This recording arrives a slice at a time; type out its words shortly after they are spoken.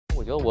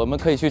我觉得我们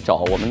可以去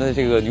找我们的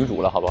这个女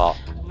主了，好不好？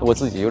我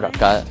自己有点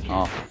干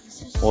啊，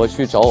我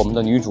去找我们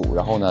的女主，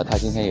然后呢，她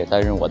今天也担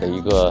任我的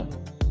一个，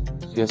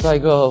也算一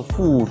个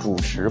副主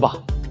持吧，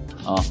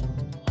啊，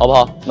好不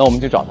好？那我们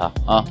去找她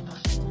啊，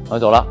我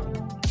走了，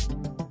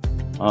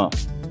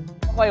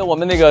欢迎我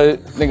们那个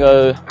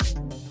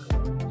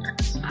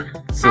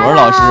子文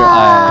老师，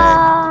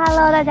哎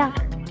 ，Hello， 大家好。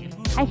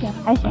还行，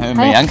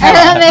美颜开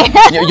了，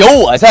有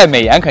我在，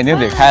美颜肯定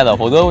得开了，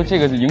否则这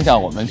个是影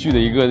响我们剧的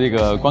一个这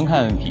个观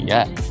看体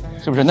验，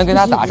是不是？那跟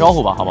大家打个招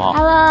呼吧，好不好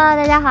 ？Hello，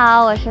 大家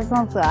好，我是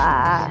宋祖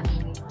儿，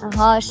然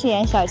后饰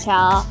演小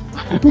乔。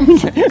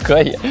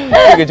可以，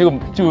这个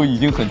就已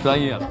经很专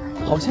业了，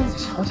好像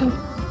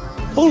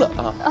疯了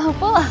啊！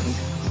疯了，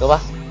走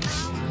吧，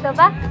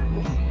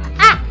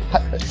啊！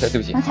对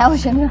不起，踩我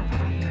身子，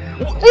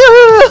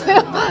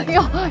哎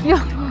呦！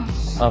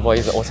啊，不好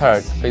意思，我差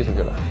点飞出去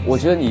了。我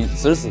觉得你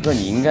此时此刻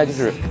你应该就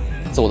是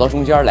走到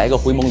中间来个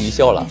回眸一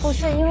笑了。不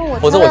是因为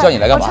否则我叫你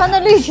来干嘛？我穿的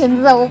绿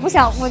裙子，我不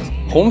想我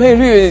红配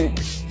绿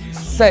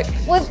赛，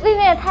我未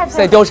免也太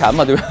赛貂蝉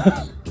嘛，对吧？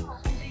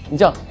你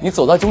这样，你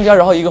走到中间，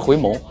然后一个回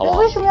眸，好不好？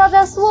我为什么要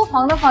在缩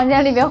黄的房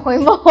间里面回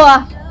眸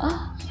啊？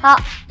好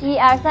，1、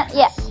2、3，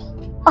耶！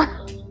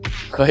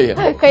可以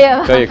了。啊！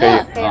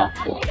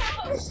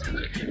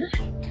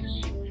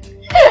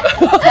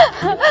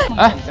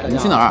哎，你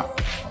去哪儿？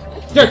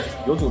这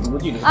有组织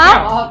地址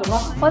啊？怎么？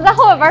我在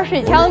后面玩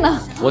水枪呢。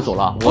我走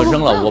了，我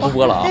扔了，我不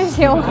播了啊。对不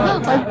起，我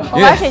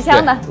玩水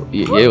枪的。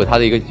也有他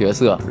的一个角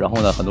色，然后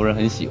呢，很多人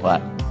很喜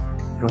欢。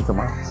你说怎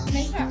么了？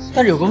没事。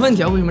但是有个问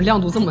题啊，为什么亮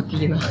度这么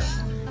低呢？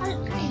他已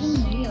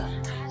经努力了。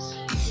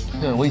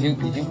对，我已经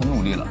很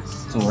努力了。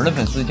祖文的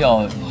粉丝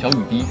叫小雨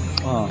滴。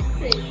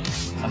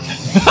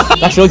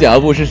他手剪刀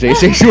布是谁？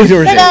谁说就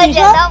是谁？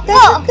剪刀布。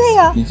对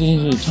呀。你最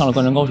近是唱了《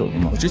灌篮高手》是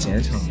吗？我之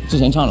前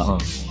唱了。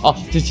哦，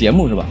这节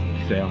目是吧？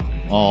对啊。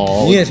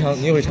哦，你也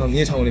会唱，你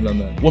也唱过那版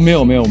本？我没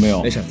有。没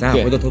事，咱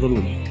俩回头偷录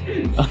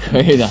啊，可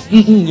以的。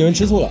有人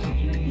吃醋了？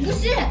不是，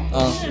是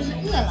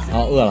饿了。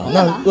啊，饿了。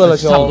那饿了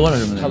差不多了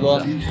是吗？差不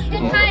多。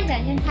先擦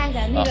一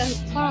下，那个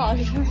苍老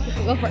师冲洗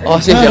补个粉。哦，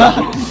谢谢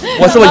了。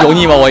我这么油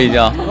腻吗？我已经。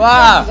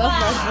哇。补个粉。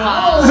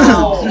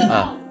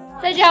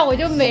再这样我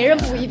就每人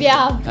补一遍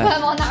啊，不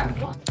管往哪儿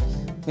补。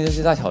面对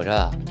最大挑战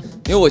啊，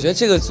因为我觉得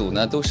这个组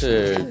呢都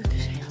是。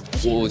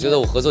我觉得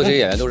我合作这些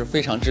演员都是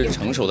非常之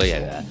成熟的演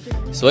员，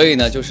所以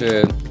呢，就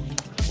是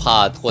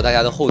怕拖大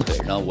家的后腿，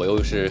然后我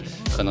又是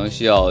可能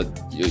需要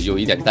有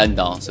一点担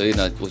当，所以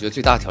呢，我觉得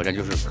最大的挑战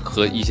就是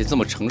和一些这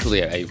么成熟的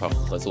演员一块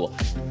合作，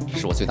这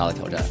是我最大的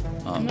挑战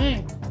啊。我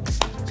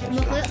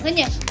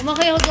们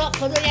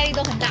合作压力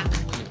都很大，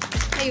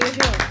太优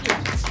秀了。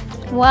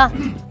我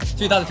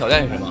最大的挑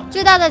战是什么？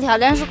最大的挑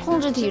战是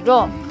控制体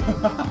重。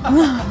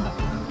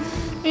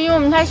因为我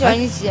们太喜欢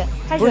一起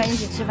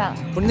吃饭了。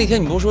不是那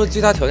天你不是说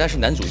最大挑战是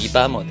男主一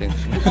般吗？对，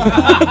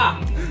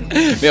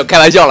没有开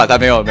玩笑了，他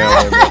没有。我没有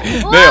说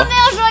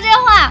这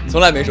话，从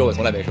来没说过。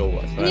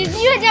你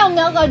越这样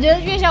描稿，觉得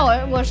越像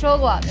我说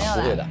过，没有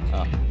了。不会的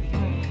啊。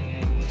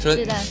说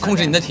控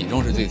制你的体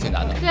重是最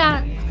难的。对啊，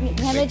你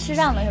还没吃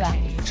上呢是吧？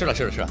吃了。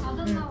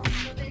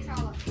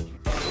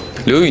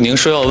刘宇宁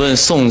说要问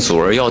宋祖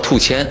儿要兔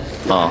签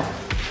啊，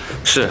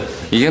是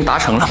已经达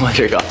成了吗？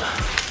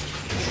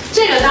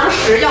这个当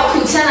时要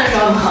兔签的时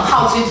候，我们很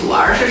好奇祖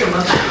儿是什么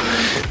反应。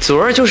祖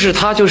儿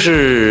他就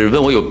是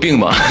问我有病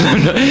吗？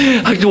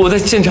我在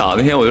现场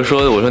那天我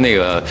说那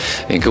个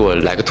你给我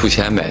来个兔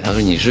签呗。他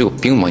说你是有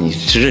病吗？你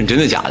是认真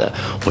的假的？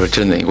我说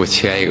真的，你给我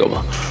签一个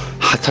吧。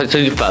他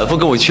这反复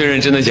跟我确认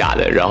真的假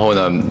的，然后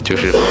呢，就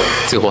是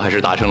最后还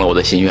是达成了我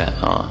的心愿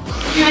啊。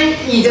因为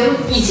已经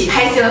一起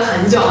拍戏了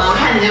很久了，我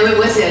看你那微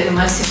博写什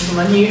么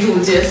女主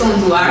角宋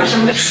祖儿什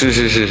么的。是，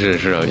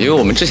因为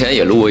我们之前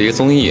也录过一个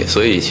综艺，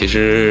所以其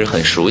实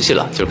很熟悉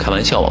了，就是开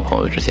玩笑嘛，朋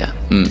友之间。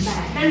对，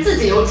但是自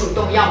己有主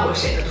动要过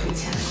谁的兔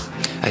签吗？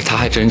哎，他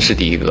还真是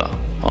第一个。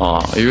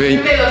因为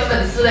是为了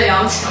粉丝的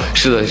要求。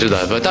是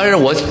的，当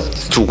然我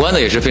主观的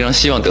也是非常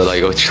希望得到一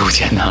个兔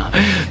签的，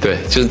对，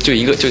就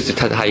一个，就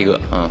他一个，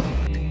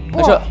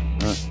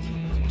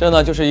这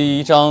呢就是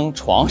一张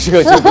床，这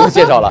个就不用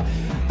介绍了。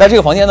但这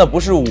个房间呢不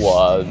是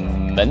我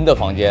们的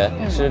房间，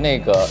是那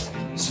个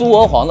苏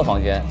娥皇的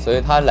房间，所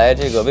以他来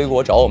这个微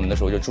国找我们的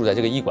时候就住在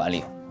这个医馆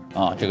里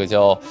啊，这个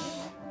叫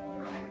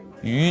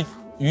于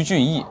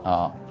俊逸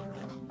啊，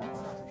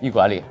医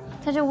馆里。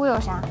他这屋有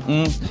啥？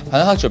反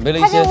正他准备了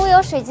一些。他这屋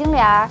有水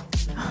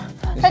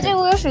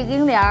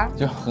晶帘，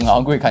就很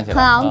昂贵，看起来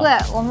很昂贵。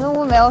我们的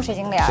屋没有水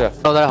晶帘。是。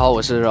Hello， 大家好，我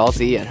是饶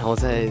子妍，然后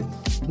在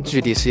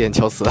剧里饰演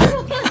乔慈。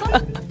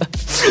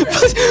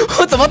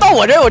我怎么到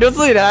我这儿我就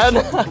自己来了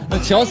呢？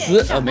乔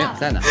慈没有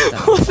在哪？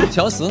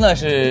乔慈呢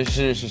是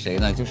谁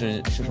呢？就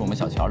是我们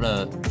小乔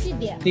的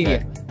弟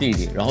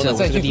弟。然后呢，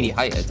在这里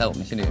他也在我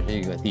们心里也是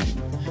一个弟弟，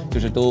就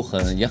是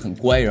也很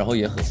乖，然后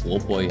也很活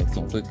泼，也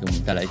总会给我们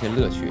带来一些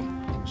乐趣。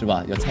是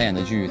吧？要参演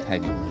的剧太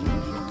牛了，真的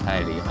是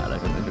太厉害了，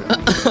真的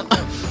是。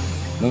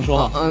能说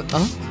吗？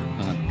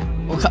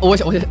我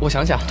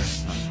想想。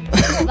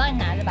我帮你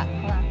拿着吧，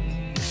好吧？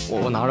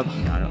我拿着吧，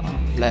你拿着啊。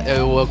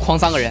来，我框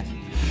3个人。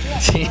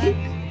行。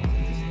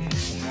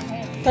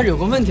但是有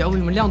个问题啊，为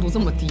什么亮度这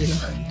么低呢？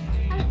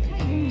他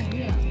已经努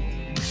力了。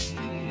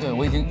对，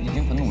我已经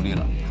很努力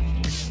了。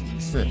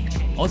对，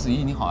敖子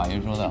怡你好啊，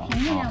您说的啊。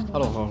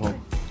Hello，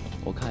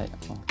 我看一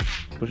下啊，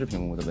不是屏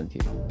幕的问题。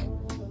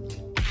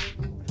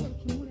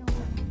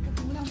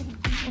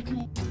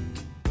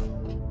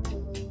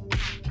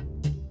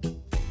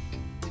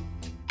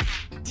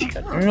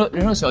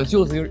人说小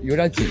舅子有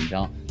点紧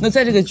张。那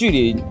在这个剧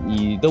里，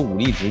你的武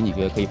力值你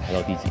觉得可以排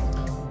到第几？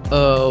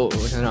我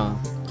想想，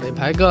可以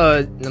排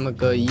个那么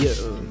个你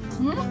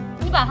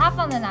把它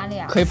放在哪里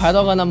啊？可以排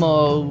到个那么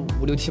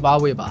5、6、7、8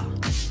位吧。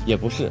也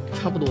不是，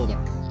差不多吧。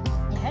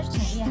你还是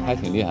挺厉害的。还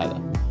挺厉害的。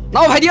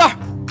那我排第2。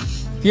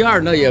第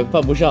2那也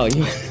犯不上，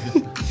因为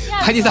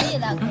排第3。可以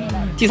的。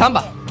第3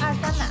吧。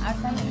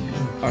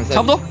23，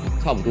差不多。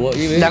差不多，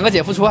因为2个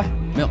姐夫除外。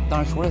没有，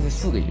当然除了这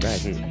4个以外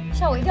是。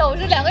吓我一跳，我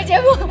说2个姐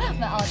夫。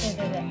哦，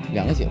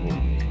对。2个姐夫。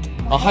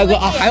啊，还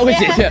有个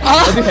姐姐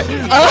啊，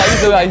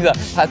对，不好意思，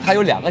他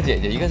有2个姐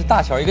姐，一个是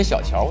大乔，一个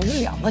小乔，我说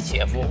2个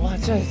姐夫，哇，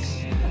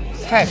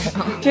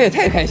这也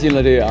太开心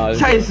了，这个啊。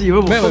下意识以为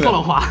我说错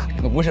了话。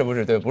不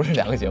是，对，不是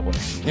2个姐夫，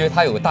因为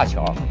他有个大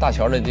乔，大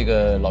乔的这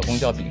个老公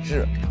叫比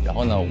志，然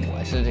后呢，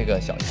我是这个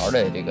小乔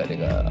的这个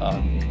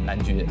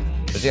男爵，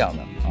是这样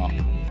的啊。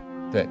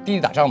对，弟弟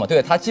打仗嘛，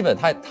对他基本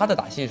他的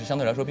打戏是相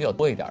对来说比较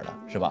多一点的，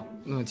是吧？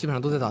基本上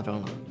都在打仗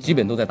了，基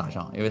本都在打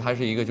仗，因为他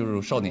是一个就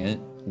是少年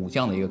武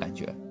将的一个感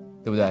觉。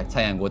对不对？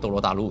参演过《斗罗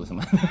大陆》什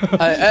么？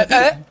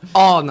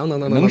哦，能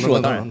说，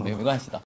当然没关系的。